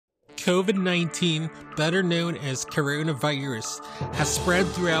COVID-19, better known as coronavirus, has spread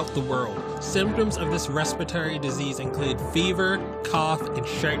throughout the world. Symptoms of this respiratory disease include fever, cough, and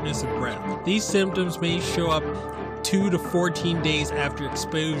shortness of breath. These symptoms may show up 2 to 14 days after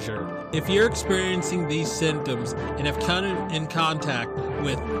exposure. If you're experiencing these symptoms and have come in contact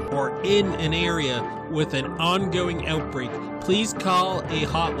with or in an area with an ongoing outbreak, please call a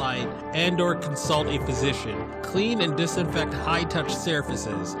hotline and/or consult a physician. Clean and disinfect high-touch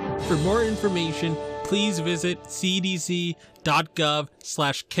surfaces. For more information, please visit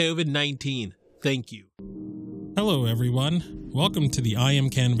cdc.gov/COVID-19. Thank you. Hello, everyone. Welcome to the I Am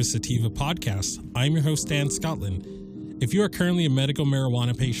Cannabis Sativa podcast. I'm your host, Dan Scotland. If you are currently a medical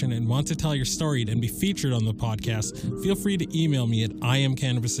marijuana patient and want to tell your story and be featured on the podcast, feel free to email me at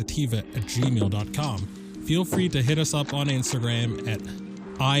iamcannabissativa@gmail.com. Feel free to hit us up on Instagram at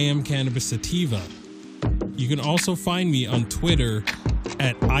iamcannabissativa. You can also find me on Twitter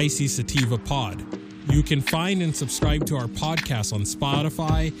at ICSativaPod. You can find and subscribe to our podcast on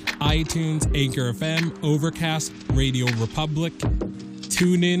Spotify, iTunes, Anchor FM, Overcast, Radio Republic,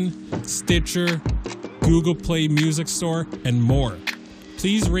 TuneIn, Stitcher, Google Play Music Store, and more.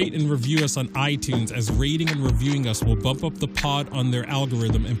 Please rate and review us on iTunes, as rating and reviewing us will bump up the pod on their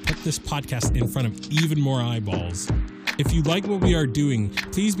algorithm and put this podcast in front of even more eyeballs. If you like what we are doing,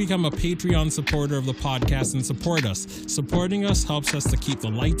 please become a Patreon supporter of the podcast and support us. Supporting us helps us to keep the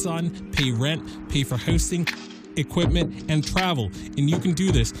lights on, pay rent, pay for hosting, equipment, and travel. And you can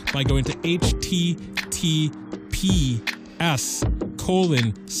do this by going to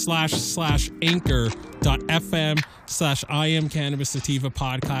https://anchor.fm/iamcannabissativa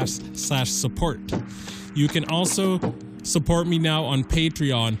podcast/support. You can also support me now on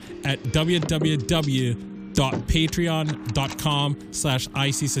Patreon at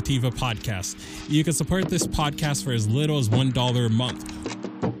www.patreon.com/ICSativa podcast. You can support this podcast for as little as $1 a month.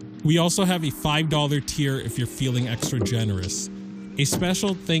 We also have a $5 tier if you're feeling extra generous. A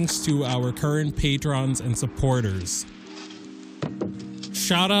special thanks to our current patrons and supporters.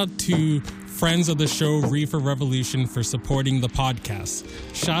 Shout out to friends of the show, Reefer Revolution, for supporting the podcast.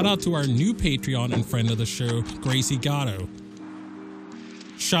 Shout out to our new Patreon and friend of the show, Gracie Gatto.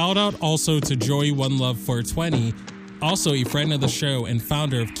 Shout out also to Joey One Love 420, also a friend of the show and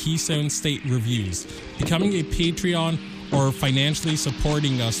founder of Keystone State Reviews. Becoming a Patreon or financially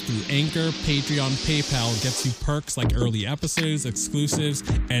supporting us through Anchor, Patreon, PayPal gets you perks like early episodes, exclusives,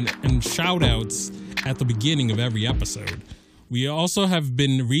 and shout outs at the beginning of every episode. We also have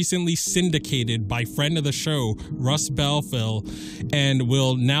been recently syndicated by friend of the show, Russ Belfill, and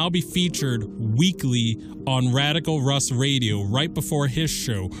will now be featured weekly on Radical Russ Radio right before his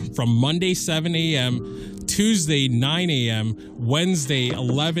show from Monday 7 a.m., Tuesday 9 a.m., Wednesday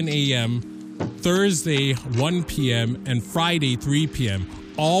 11 a.m., Thursday 1 p.m., and Friday 3 p.m.,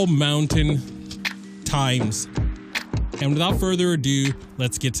 all mountain times. And without further ado,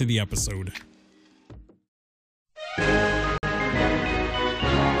 let's get to the episode.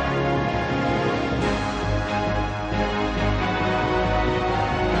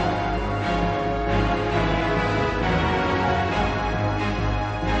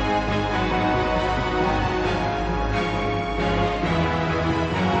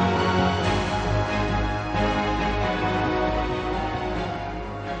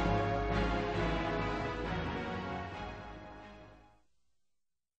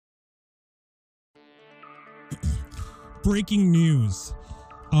 Breaking news.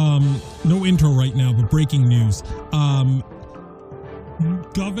 No intro right now, but breaking news.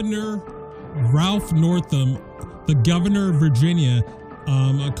 Governor Ralph Northam, the governor of Virginia,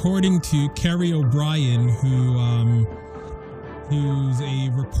 according to Kerry O'Brien, who's a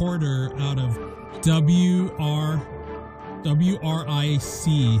reporter out of WRIC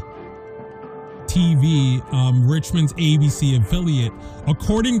TV, Richmond's ABC affiliate.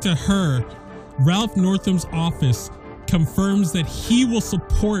 According to her, Ralph Northam's office confirms that he will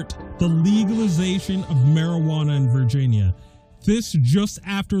support the legalization of marijuana in Virginia. This just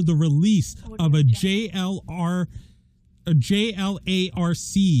after the release of a JLARC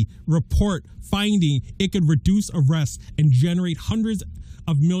report finding it could reduce arrests and generate hundreds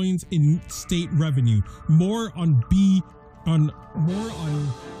of millions in state revenue. More on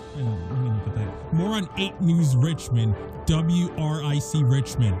 8 News Richmond, WRIC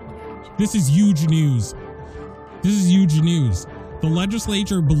Richmond. This is huge news. The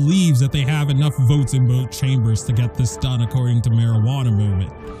legislature believes that they have enough votes in both chambers to get this done, according to Marijuana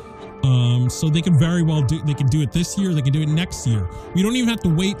Movement. So they can very well do it this year, they can do it next year. We don't even have to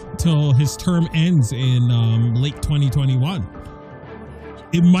wait till his term ends in late 2021.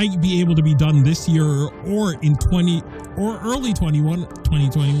 it might be able to be done this year or in early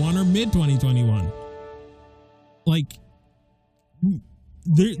 2021 or mid 2021. Like,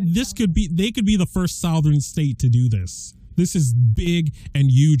 they could be the first southern state to do this. This is big and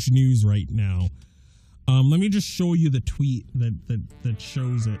huge news right now. Let me just show you the tweet that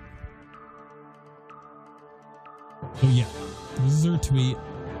shows it. So yeah, this is her tweet.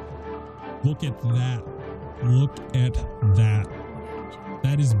 Look at that. Look at that.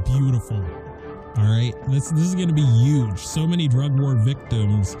 That is beautiful. All right, this is going to be huge. So many drug war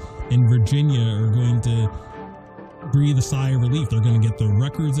victims in Virginia are going to breathe a sigh of relief. They're going to get their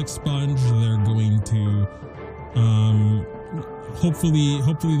records expunged. They're going to, hopefully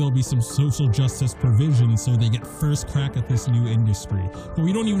there'll be some social justice provisions so they get first crack at this new industry. But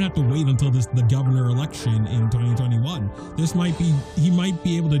we don't even have to wait until the governor election in 2021. He might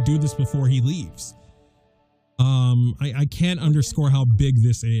be able to do this before he leaves. I can't underscore how big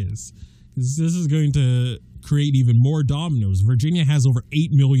this is. This is going to create even more dominoes. Virginia has over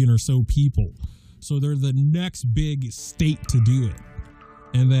 8 million or so people. So they're the next big state to do it.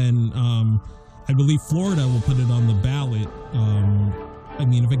 And then I believe Florida will put it on the ballot. I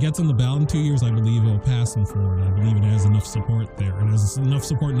mean, if it gets on the ballot in 2 years, I believe it'll pass in Florida. I believe it has enough support there. It has enough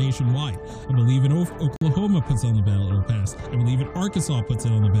support nationwide. I believe if Oklahoma puts it on the ballot, it'll pass. I believe if Arkansas puts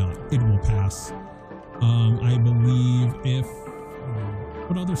it on the ballot, it will pass. I believe if...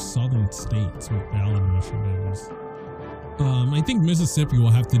 what other southern states with ballot initiatives? I think Mississippi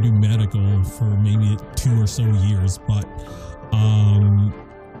will have to do medical for maybe 2 or so years, but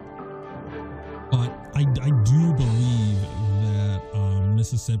I do believe that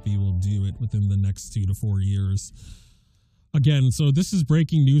Mississippi will do it within the next 2 to 4 years. Again, so this is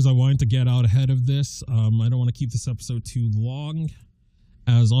breaking news. I wanted to get out ahead of this. I don't want to keep this episode too long.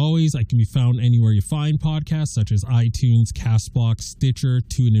 As always, I can be found anywhere you find podcasts, such as iTunes, CastBox, Stitcher,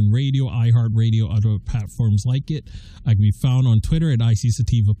 TuneIn Radio, iHeartRadio, other platforms like it. I can be found on Twitter at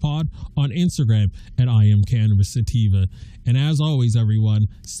ICSativaPod, on Instagram at IamCannabisSativa. And as always, everyone,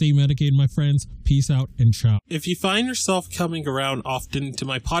 stay medicated, my friends. Peace out and ciao. If you find yourself coming around often to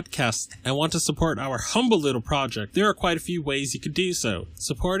my podcast and want to support our humble little project, there are quite a few ways you could do so.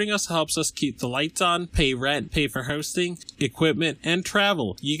 Supporting us helps us keep the lights on, pay rent, pay for hosting, equipment, and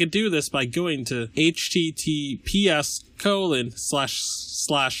travel. You can do this by going to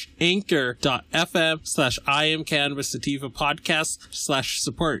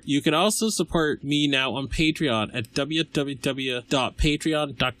https://anchor.fm/IamCannabisSativa/support. You can also support me now on Patreon at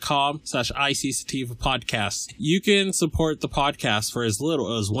www.patreon.com/ICSativapodcast. You can support the podcast for as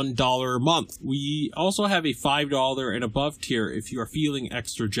little as $1 a month. We also have a $5 and above tier if you are feeling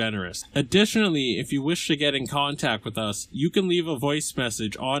extra generous. Additionally, if you wish to get in contact with us, you can leave a voice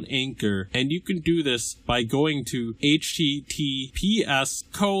message on Anchor, and you can do this by going to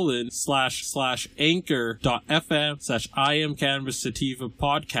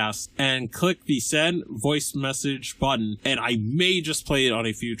https://anchor.fm/IamCannabisSativapodcast and click the send voice message button, and I may just play it on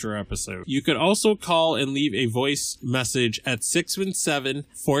a future episode. You can also call and leave a voice message at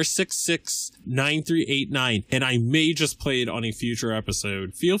 617-466-9389, and I may just play it on a future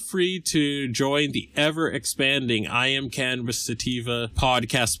episode. Feel free to join the ever-expanding I Am Cannabis Sativa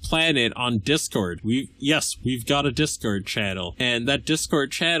podcast planet on Discord. We've got a Discord channel, and that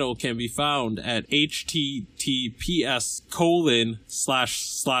Discord channel can be found at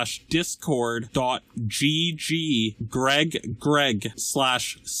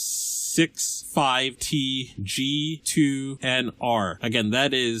Again,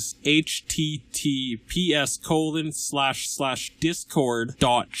 that is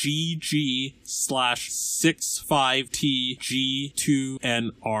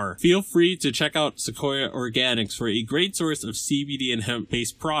https://discord.gg/65tg2nr. Feel free to check out Sequoia Organics for a great source of CBD and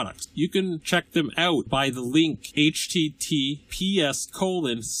hemp-based products. You can check them out by the link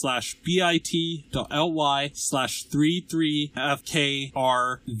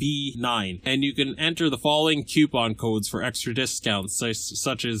https://bit.ly/33fkrv9, and you can enter the following coupon codes for extra discounts,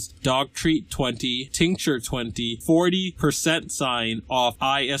 such as DogTreat20, Tincture20, 40% off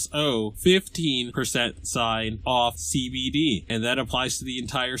ISO, 15% off CBD, and that applies to the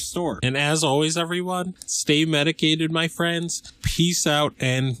entire store. And as always, everyone, stay medicated, my friends. Peace out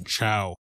and ciao.